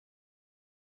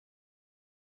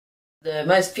The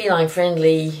most feline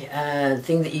friendly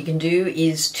thing that you can do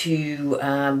is to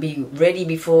be ready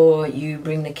before you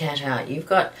bring the cat out. You've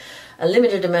got a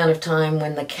limited amount of time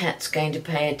when the cat's going to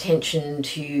pay attention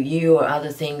to you or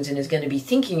other things and is going to be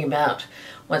thinking about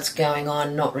what's going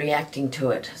on, not reacting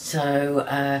to it.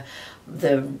 So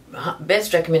the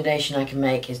best recommendation I can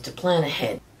make is to plan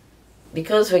ahead.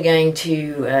 Because we're going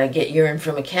to get urine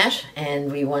from a cat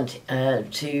and we want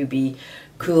to be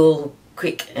cool,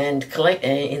 quick and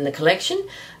in the collection,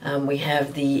 we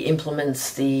have the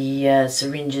implements, the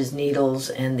syringes, needles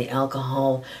and the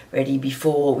alcohol ready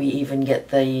before we even get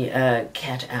the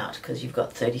cat out, because you've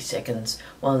got 30 seconds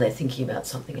while they're thinking about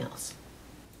something else.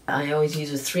 I always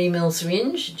use a 3 ml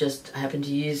syringe, just happen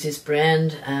to use this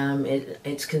brand.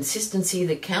 It's consistency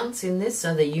that counts in this,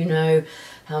 so that you know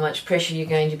how much pressure you're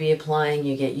going to be applying.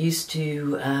 You get used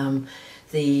to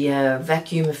the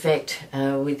vacuum effect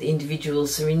with individual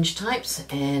syringe types,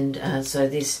 and so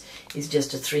this is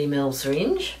just a 3 ml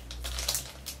syringe.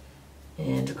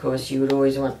 And of course you would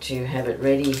always want to have it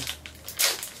ready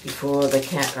before the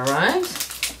cat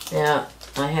arrives. Now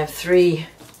I have 3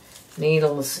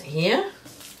 needles here.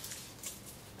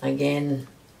 Again,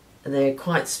 they're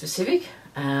quite specific.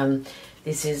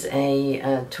 This is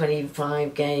a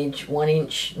 25 gauge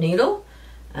 1-inch needle.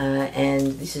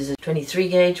 And this is a 23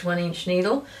 gauge 1-inch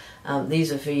needle.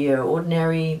 These are for your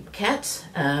ordinary cats,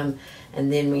 and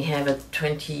then we have a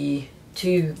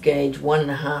 22 gauge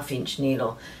 1.5-inch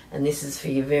needle, and this is for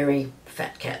your very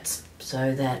fat cats,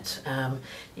 so that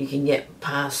you can get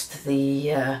past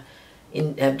the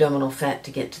abdominal fat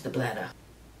to get to the bladder.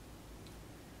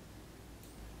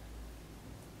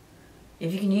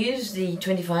 If you can use the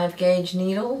 25 gauge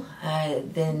needle,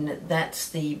 then that's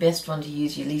the best one to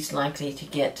use. You're least likely to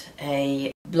get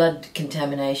a blood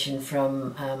contamination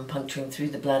from puncturing through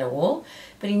the bladder wall.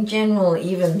 But in general,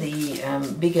 even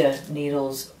the bigger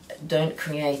needles don't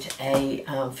create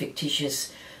a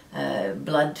fictitious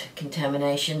blood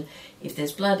contamination. If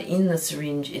there's blood in the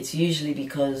syringe, it's usually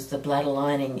because the bladder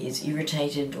lining is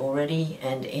irritated already,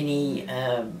 and any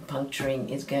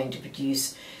puncturing is going to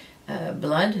produce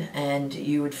blood, and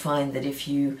you would find that if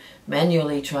you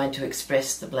manually tried to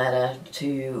express the bladder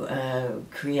to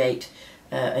create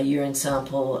a urine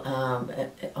sample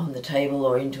on the table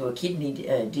or into a kidney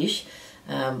dish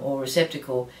or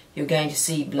receptacle, you're going to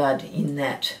see blood in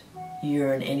that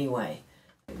urine anyway.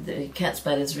 The cat's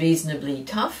bladder is reasonably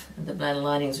tough, the bladder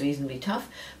lining is reasonably tough,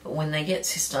 but when they get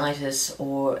cystitis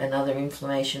or another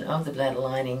inflammation of the bladder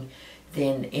lining,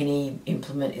 then any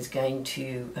implement is going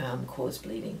to cause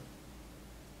bleeding.